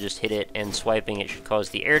be able to just hit it, and swiping it should cause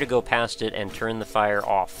the air to go past it and turn the fire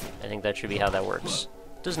off. I think that should be how that works.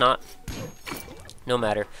 Does not. No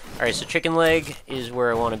matter. Alright, so chicken leg is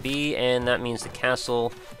where I want to be, and that means the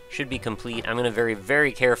castle should be complete. I'm going to very,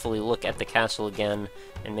 very carefully look at the castle again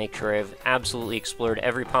and make sure I've absolutely explored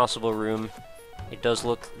every possible room. It does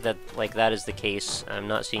look like that is the case. I'm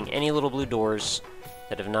not seeing any little blue doors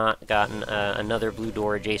that have not gotten another blue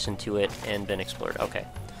door adjacent to it and been explored. Okay,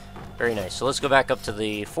 very nice. So let's go back up to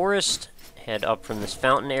the forest, head up from this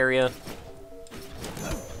fountain area.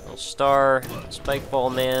 Little star, spike ball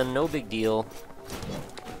man, no big deal.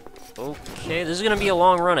 Okay, this is going to be a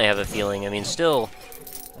long run, I have a feeling. I mean, still,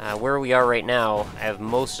 where we are right now, I have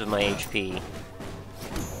most of my HP.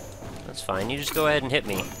 That's fine, you just go ahead and hit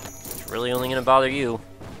me. It's really only going to bother you.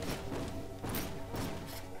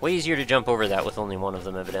 Way easier to jump over that with only one of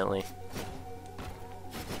them, evidently.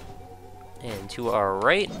 And to our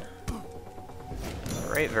right.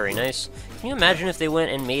 Alright, very nice. Can you imagine if they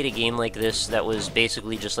went and made a game like this that was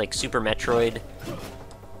basically just like Super Metroid?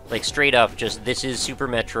 Like, straight up, just, this is Super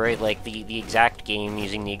Metroid, like, the exact game,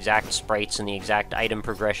 using the exact sprites and the exact item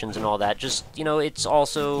progressions and all that. Just, you know, it's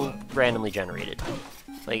also randomly generated.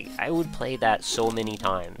 Like, I would play that so many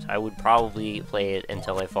times. I would probably play it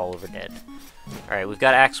until I fall over dead. Alright, we've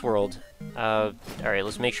got Axe World. Alright,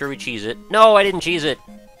 let's make sure we cheese it. No, I didn't cheese it!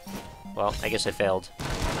 Well, I guess I failed.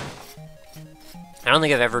 I don't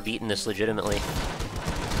think I've ever beaten this legitimately.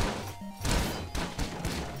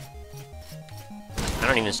 I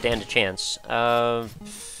don't even stand a chance.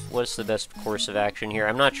 What's the best course of action here?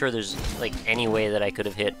 I'm not sure there's, like, any way that I could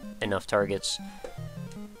have hit enough targets.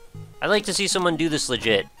 I'd like to see someone do this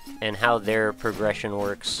legit, and how their progression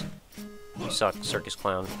works. You suck, Circus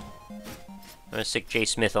Clown. I'm gonna stick Jay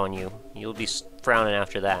Smith on you. You'll be frowning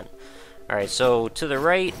after that. Alright, so, to the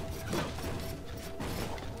right...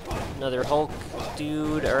 Another Hulk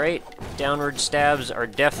dude. Alright, downward stabs are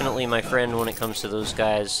definitely my friend when it comes to those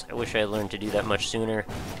guys. I wish I had learned to do that much sooner.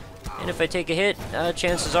 And if I take a hit,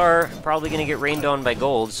 chances are I'm probably going to get rained on by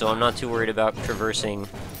gold, so I'm not too worried about traversing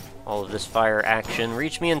all of this fire action.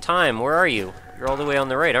 Reach me in time. Where are you? You're all the way on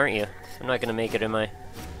the right, aren't you? I'm not going to make it, am I?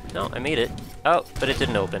 No, I made it. Oh, but it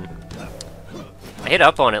didn't open. I hit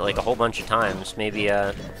up on it like a whole bunch of times. Maybe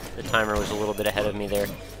the timer was a little bit ahead of me there.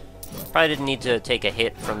 Probably didn't need to take a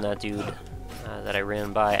hit from that dude that I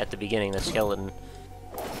ran by at the beginning, that skeleton.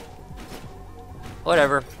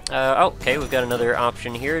 Whatever. Okay, we've got another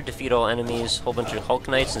option here. Defeat all enemies. Whole bunch of Hulk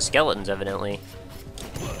Knights and skeletons, evidently.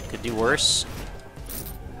 Could do worse.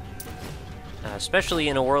 Especially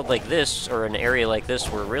in a world like this, or an area like this,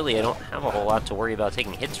 where really I don't have a whole lot to worry about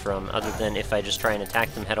taking hits from, other than if I just try and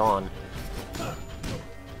attack them head-on.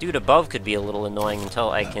 Dude above could be a little annoying until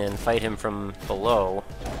I can fight him from below.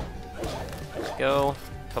 There we go.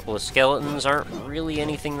 A couple of skeletons aren't really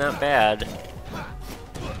anything that bad.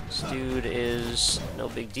 This dude is no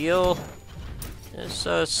big deal.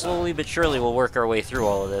 Just slowly but surely we'll work our way through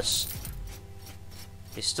all of this.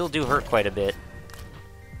 They still do hurt quite a bit.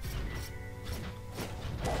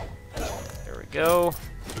 There we go.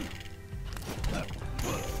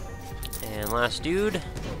 And last dude.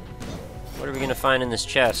 What are we gonna find in this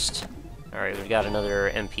chest? Alright, we've got another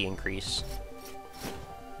MP increase.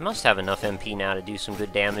 Must have enough MP now to do some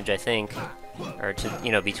good damage, I think. Or to,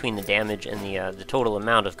 you know, between the damage and the total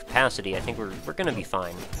amount of capacity, I think we're gonna be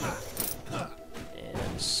fine. And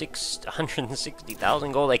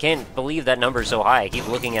 160,000 gold. I can't believe that number's so high. I keep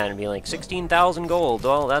looking at it and being like, 16,000 gold.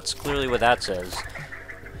 Well, that's clearly what that says.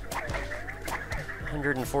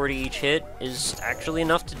 140 each hit is actually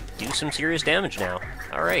enough to do some serious damage now.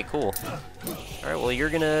 Alright, cool. Alright, well, you're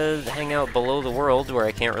gonna hang out below the world, where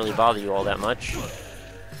I can't really bother you all that much.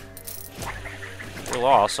 You're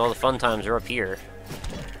lost. All the fun times are up here.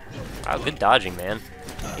 Wow, good dodging, man.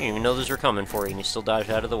 You didn't even know those were coming for you, and you still dodged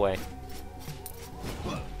out of the way.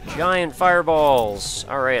 Giant fireballs!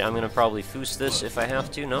 Alright, I'm gonna probably foos this if I have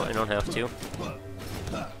to. No, I don't have to.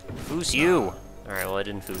 Foos you! Alright, well, I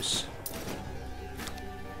didn't foos.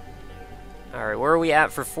 Alright, where are we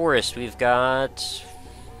at for forest? We've got...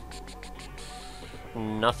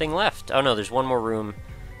 nothing left. Oh no, there's one more room.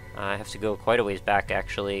 I have to go quite a ways back,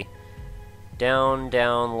 actually. Down,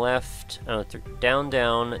 down, left. Oh, down,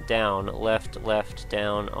 down, down, left, left,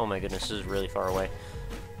 down. Oh my goodness, this is really far away.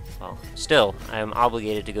 Well, still, I am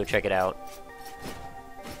obligated to go check it out.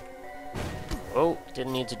 Oh,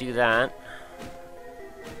 didn't need to do that.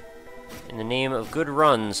 In the name of good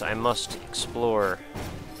runs, I must explore.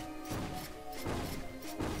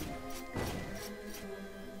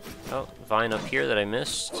 Oh, vine up here that I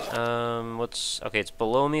missed. Okay, it's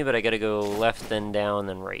below me, but I gotta go left, then down,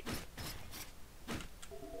 then right.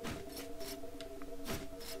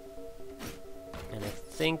 And I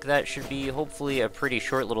think that should be, hopefully, a pretty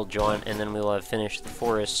short little jaunt, and then we'll have finished the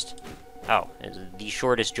forest. Oh, it's the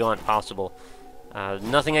shortest jaunt possible.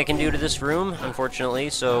 Nothing I can do to this room, unfortunately,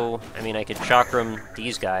 so, I mean, I could chakram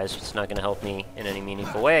these guys. It's not gonna help me in any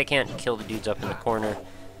meaningful way. I can't kill the dudes up in the corner,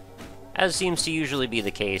 as seems to usually be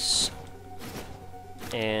the case.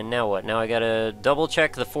 And now what? Now I gotta double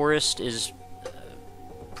check the forest is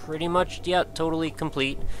pretty much, yeah, totally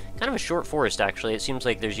complete. Kind of a short forest, actually. It seems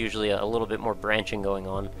like there's usually a little bit more branching going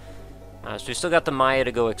on. So we still got the Maya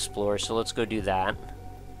to go explore, so let's go do that.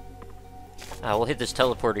 We'll hit this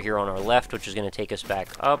teleporter here on our left, which is going to take us back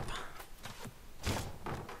up.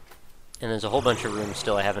 And there's a whole bunch of rooms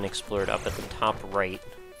still I haven't explored up at the top right.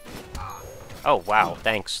 Oh, wow,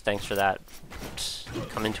 thanks. Thanks for that.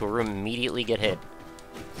 Come into a room, immediately get hit.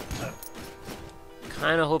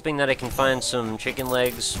 Kind of hoping that I can find some chicken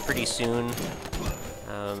legs pretty soon.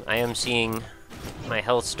 I am seeing my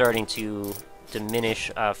health starting to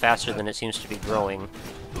diminish faster than it seems to be growing.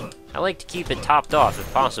 I like to keep it topped off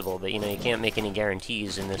if possible, but you know, you can't make any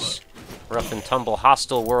guarantees in this rough and tumble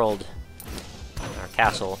hostile world. Or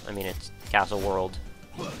castle, I mean, it's castle world.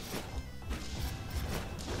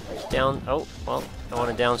 Down, oh, well, I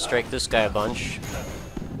want to downstrike this guy a bunch.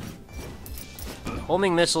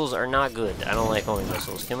 Homing missiles are not good. I don't like homing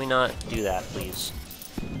missiles. Can we not do that, please?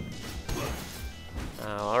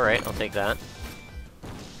 Alright, I'll take that.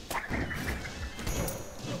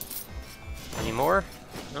 Any more?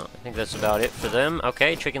 No, I think that's about it for them.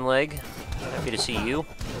 Okay, chicken leg. Happy to see you.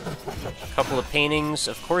 A couple of paintings.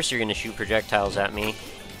 Of course you're going to shoot projectiles at me.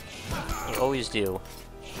 You always do.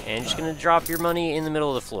 And just going to drop your money in the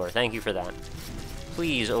middle of the floor. Thank you for that.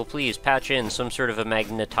 Please, oh please, patch in some sort of a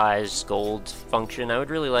magnetized gold function. I would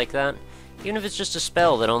really like that. Even if it's just a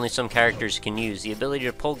spell that only some characters can use, the ability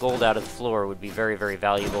to pull gold out of the floor would be very, very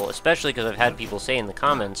valuable, especially because I've had people say in the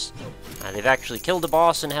comments they've actually killed a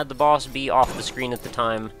boss and had the boss be off the screen at the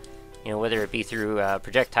time, you know, whether it be through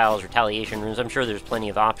projectiles, retaliation runes. I'm sure there's plenty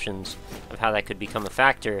of options of how that could become a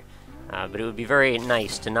factor, but it would be very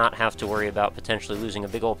nice to not have to worry about potentially losing a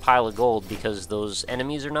big old pile of gold because those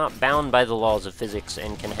enemies are not bound by the laws of physics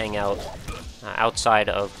and can hang out outside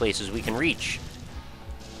of places we can reach.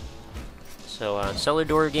 So, Cellar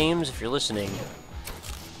Door Games, if you're listening,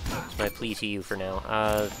 that's my plea to you for now.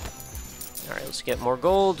 Alright, let's get more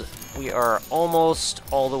gold. We are almost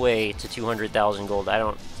all the way to 200,000 gold. I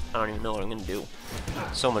don't even know what I'm gonna do.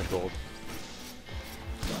 So much gold.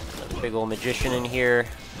 Another big old magician in here.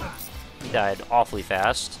 He died awfully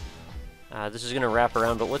fast. This is gonna wrap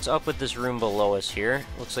around, but what's up with this room below us here?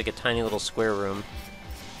 Looks like a tiny little square room.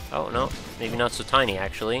 Oh, no, maybe not so tiny,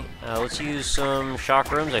 actually. Let's use some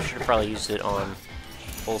shock rooms. I should have probably used it on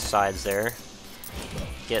both sides there.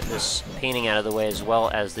 Get this painting out of the way as well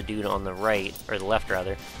as the dude on the right, or the left,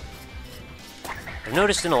 rather. I've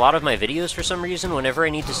noticed in a lot of my videos, for some reason, whenever I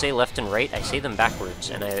need to say left and right, I say them backwards,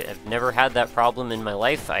 and I've never had that problem in my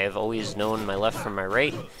life. I have always known my left from my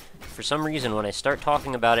right. For some reason, when I start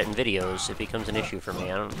talking about it in videos, it becomes an issue for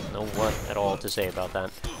me. I don't know what at all to say about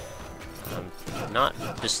that. I'm not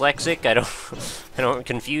dyslexic. I don't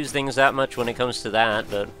confuse things that much when it comes to that,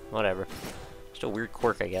 but whatever. Just a weird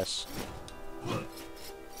quirk, I guess.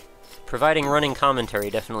 Providing running commentary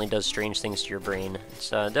definitely does strange things to your brain. It's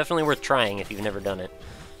definitely worth trying if you've never done it.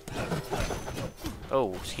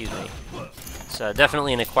 Oh, excuse me. It's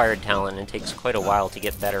definitely an acquired talent, and it takes quite a while to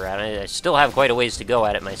get better at it. I still have quite a ways to go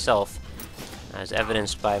at it myself, as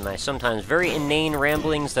evidenced by my sometimes very inane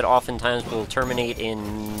ramblings that oftentimes will terminate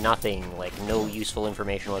in nothing, like no useful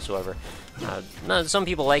information whatsoever. Some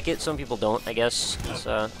people like it, some people don't, I guess. It's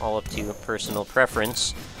all up to personal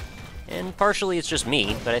preference. And partially it's just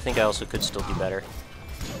me, but I think I also could still do better.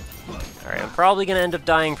 Alright, I'm probably going to end up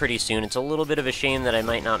dying pretty soon. It's a little bit of a shame that I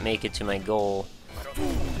might not make it to my goal.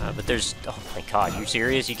 But there's... Oh my god, you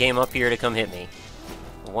serious? You came up here to come hit me.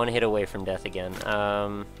 One hit away from death again.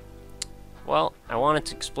 Well, I wanted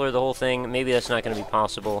to explore the whole thing. Maybe that's not going to be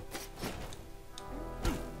possible.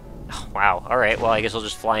 Oh, wow, alright, well I guess I'll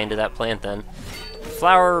just fly into that plant then.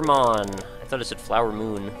 Flowermon. I thought it said Flower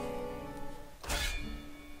Moon.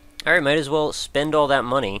 Alright, might as well spend all that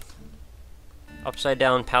money. Upside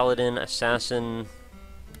Down Paladin, Assassin,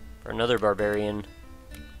 or another Barbarian.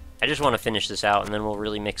 I just want to finish this out, and then we'll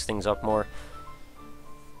really mix things up more.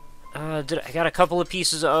 I got a couple of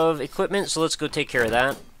pieces of equipment, so let's go take care of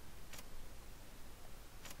that.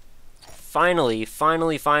 Finally,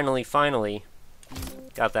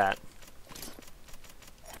 got that.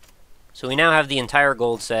 So we now have the entire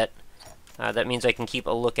gold set. That means I can keep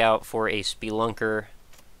a lookout for a Spelunker,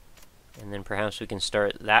 and then perhaps we can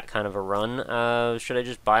start that kind of a run. Should I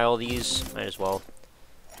just buy all these? Might as well.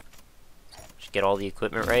 Just get all the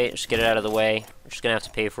equipment right. Just get it out of the way. We're just going to have to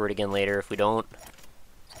pay for it again later if we don't.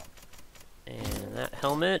 And that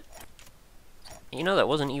helmet. You know, that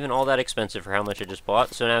wasn't even all that expensive for how much I just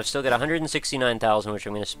bought. So now I've still got 169,000, which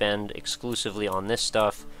I'm going to spend exclusively on this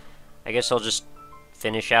stuff. I guess I'll just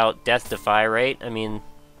finish out Death Defy, right? I mean,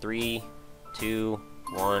 3, 2,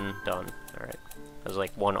 1, done. Alright. I was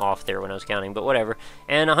like 1 off there when I was counting, but whatever.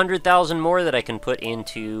 And 100,000 more that I can put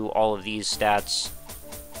into all of these stats.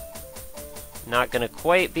 Not going to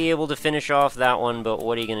quite be able to finish off that one, but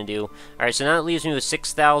what are you going to do? Alright, so now it leaves me with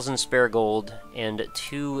 6,000 spare gold and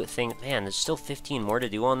 2 things. Man, there's still 15 more to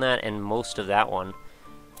do on that, and most of that one.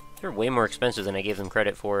 They're way more expensive than I gave them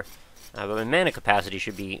credit for. But my mana capacity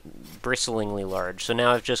should be bristlingly large. So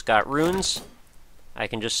now I've just got runes. I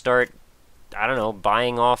can just start, I don't know,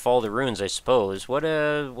 buying off all the runes, I suppose. What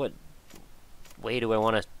way do I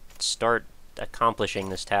want to start accomplishing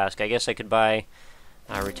this task? I guess I could buy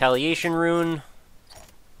Retaliation Rune.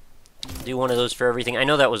 Do one of those for everything. I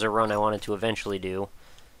know that was a run I wanted to eventually do.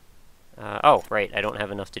 Oh, right, I don't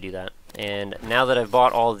have enough to do that. And now that I've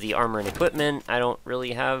bought all the armor and equipment, I don't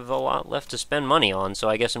really have a lot left to spend money on, so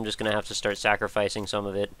I guess I'm just going to have to start sacrificing some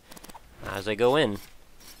of it as I go in.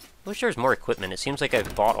 I wish there was more equipment. It seems like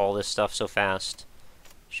I've bought all this stuff so fast.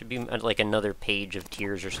 Should be like another page of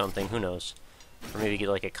tiers or something, who knows. Or maybe get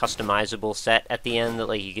like a customizable set at the end that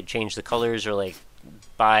like you could change the colors or like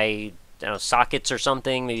buy, I don't know, sockets or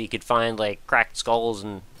something. Maybe you could find like cracked skulls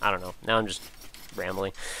and I don't know. Now I'm just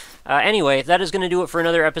rambling. Anyway, that is going to do it for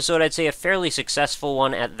another episode. I'd say a fairly successful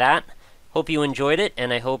one at that. Hope you enjoyed it,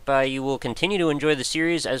 and I hope you will continue to enjoy the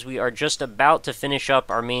series as we are just about to finish up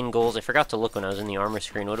our main goals. I forgot to look when I was in the armor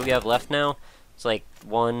screen. What do we have left now? It's like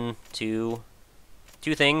 1, 2,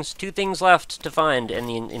 2 things. 2 things left to find, and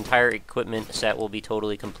the entire equipment set will be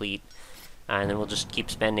totally complete. And then we'll just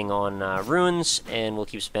keep spending on runes, and we'll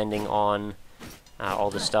keep spending on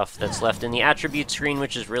all the stuff that's left in the attribute screen,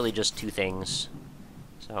 which is really just 2 things.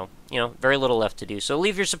 So, you know, very little left to do. So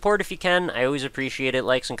leave your support if you can. I always appreciate it.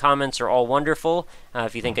 Likes and comments are all wonderful.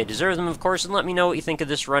 If you think I deserve them, of course, and let me know what you think of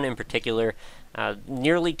this run in particular.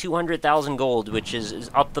 Nearly 200,000 gold, which is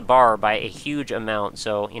up the bar by a huge amount.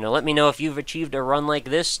 So, you know, let me know if you've achieved a run like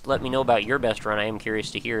this. Let me know about your best run. I am curious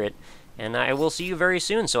to hear it. And I will see you very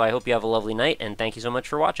soon, so I hope you have a lovely night, and thank you so much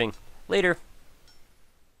for watching. Later.